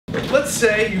let's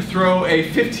say you throw a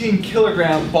 15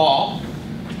 kilogram ball,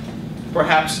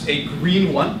 perhaps a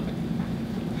green one.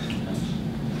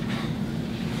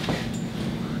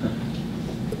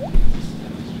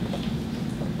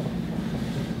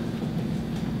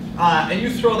 And you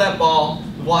throw that ball,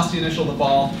 the velocity initial of the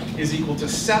ball is equal to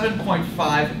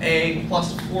 7.5 a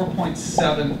plus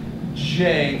 4.7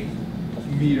 j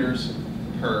meters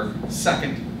per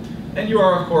second. And you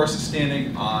are, of course,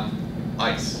 standing on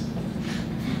ice.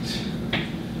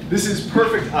 This is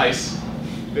perfect ice.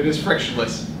 It is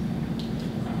frictionless.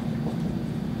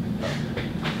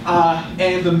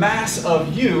 And the mass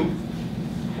of you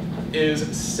is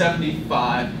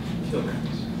 75 kilograms.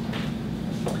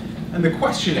 And the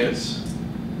question is,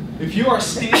 if you are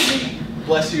standing,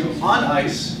 bless you, on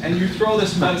ice, and you throw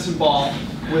this medicine ball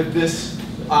with this,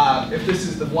 if this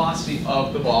is the velocity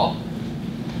of the ball,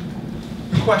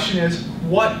 the question is,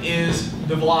 what is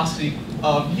the velocity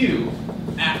of you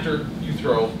after you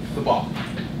throw the ball?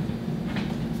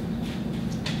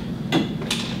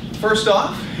 First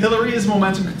off, Hillary, is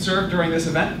momentum conserved during this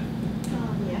event?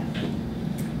 Yeah.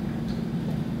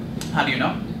 How do you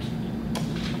know?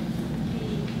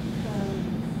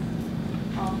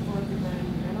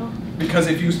 Because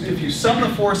if you sum the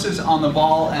forces on the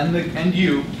ball and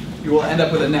you will end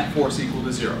up with a net force equal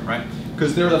to 0, right?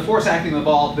 Because there's a force acting on the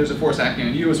ball, there's a force acting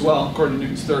on you as well. According to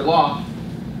Newton's third law,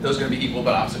 those are going to be equal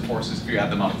but opposite forces. If you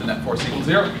add them up, the net force equals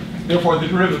 0. Therefore, the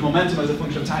derivative of momentum as a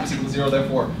function of time is equal to 0.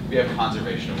 Therefore, we have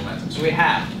conservation of momentum. So we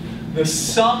have the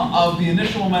sum of the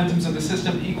initial momentums of the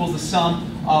system equals the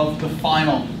sum of the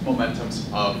final momentums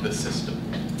of the system.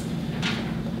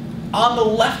 On the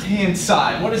left-hand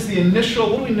side, what do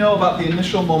we know about the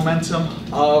initial momentum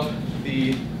of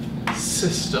the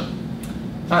system?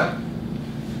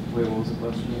 Wait, what was the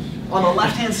question? On the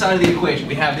left-hand side of the equation,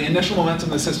 we have the initial momentum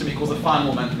of the system equals the final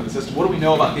momentum of the system. What do we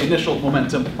know about the initial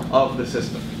momentum of the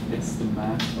system? It's the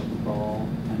mass of the ball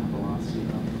and the velocity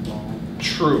of the ball.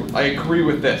 True. I agree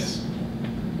with this.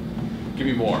 Give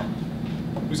me more.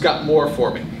 Who's got more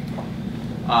for me?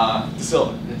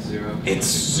 DeSilva. It's 0. It's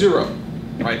 0,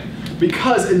 right?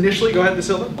 Because initially, go ahead,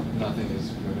 DeSilva. Nothing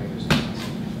is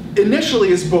moving. Initially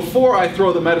is before I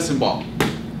throw the medicine ball.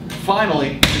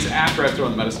 Finally is after I've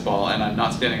thrown the medicine ball and I'm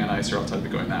not standing on ice or else I'd be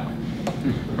going that way.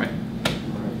 Right?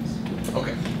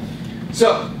 Okay.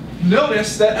 So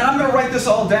notice that, and I'm going to write this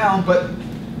all down, but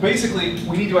basically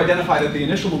we need to identify that the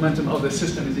initial momentum of the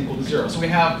system is equal to 0. So we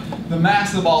have the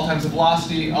mass of the ball times the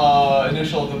velocity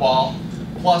initial of the ball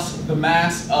plus the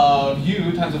mass of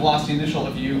u times the velocity initial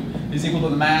of u is equal to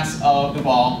the mass of the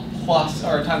ball plus,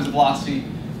 or times the velocity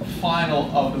final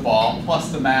of the ball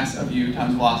plus the mass of u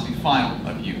times the velocity final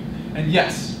of u. And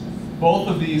yes, both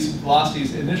of these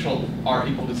velocities initial are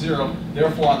equal to 0.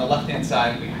 Therefore, on the left-hand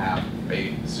side, we have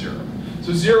a 0.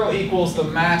 So 0 equals the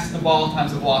mass of the ball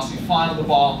times the velocity final of the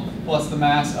ball plus the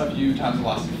mass of u times the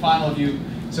velocity final of u.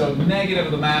 So negative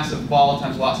of the mass of the ball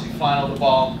times the velocity final of the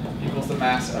ball equals the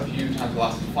mass of u times the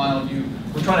velocity final of u.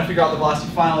 We're trying to figure out the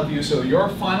velocity final of u, so your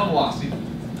final velocity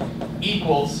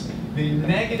equals the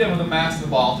negative of the mass of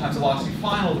the ball times the velocity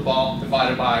final of the ball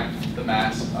divided by the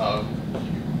mass of u.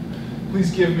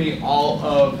 Please give me all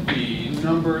of the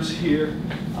numbers here.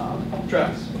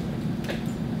 Travis.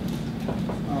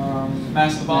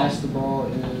 Mass of the ball? Mass of the ball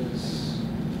is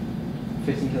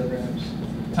 15 kilograms.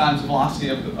 Times the velocity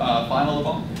of the final of the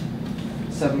ball?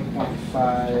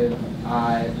 7.5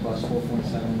 I plus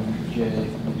 4.7 J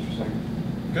meters per second.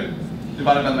 Good.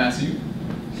 Divided by the mass of u?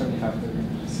 75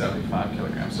 kilograms. 75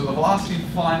 kilograms. So the velocity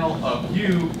final of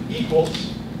u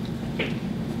equals,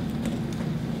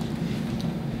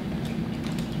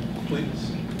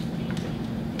 please.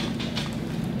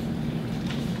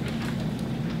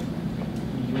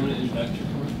 You want it in vector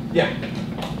form? Yeah.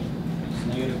 It's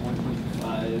negative 1.5 I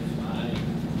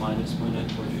minus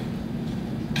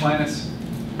 0.94J. Minus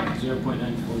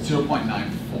 0.94.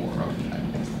 0.94, okay.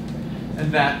 And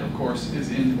that, of course, is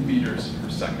in meters per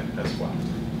second as well.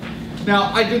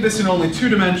 Now, I did this in only 2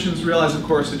 dimensions. Realize, of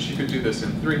course, that you could do this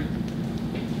in 3.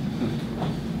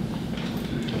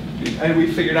 And we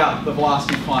figured out the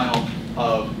velocity final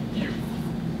of u.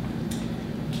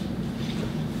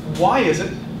 Why is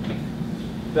it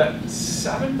that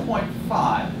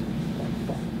 7.5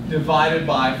 divided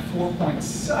by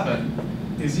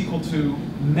 4.7 is equal to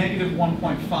negative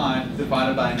 1.5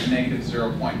 divided by negative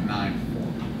 0.94?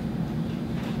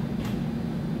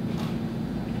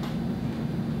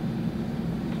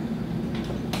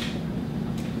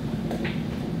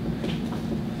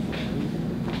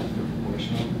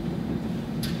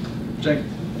 Jake?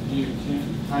 You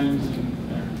can't timing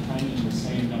the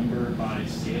same number by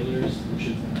scalars, which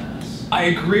is the mass. I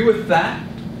agree with that.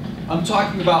 I'm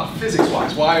talking about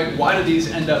physics-wise. Why do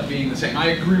these end up being the same?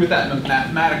 I agree with that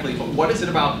mathematically, but what is it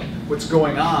about what's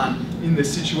going on in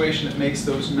this situation that makes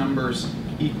those numbers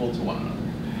equal to one another?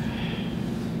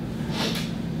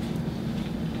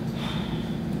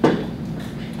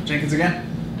 Jenkins again?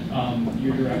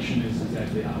 Your direction is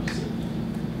exactly opposite.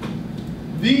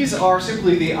 These are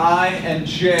simply the I and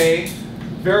J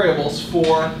variables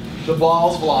for the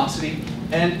ball's velocity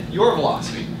and your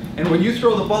velocity. And when you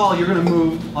throw the ball, you're going to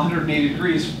move 180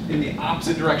 degrees in the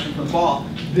opposite direction from the ball.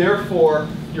 Therefore,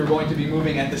 you're going to be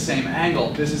moving at the same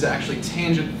angle. This is actually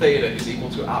tangent theta is equal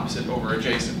to opposite over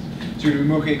adjacent. So you're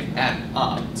moving at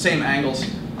same angles,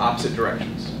 opposite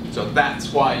directions. So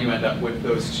that's why you end up with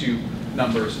those two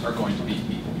numbers are going to be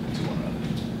equal to one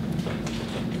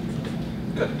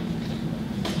another.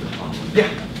 Good. Yeah.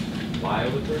 Why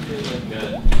would there be like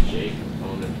a J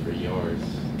component for yours?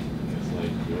 Because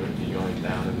like you would be going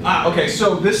down in the Okay,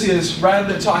 so this is, rather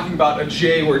than talking about a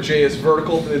J where J is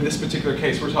vertical, in this particular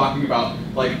case we're talking about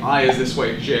like I is this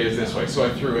way, J is this way. So I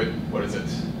threw it, what is it?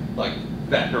 Like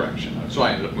that direction. So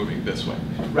I ended up moving this way,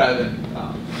 rather than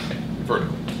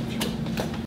vertical.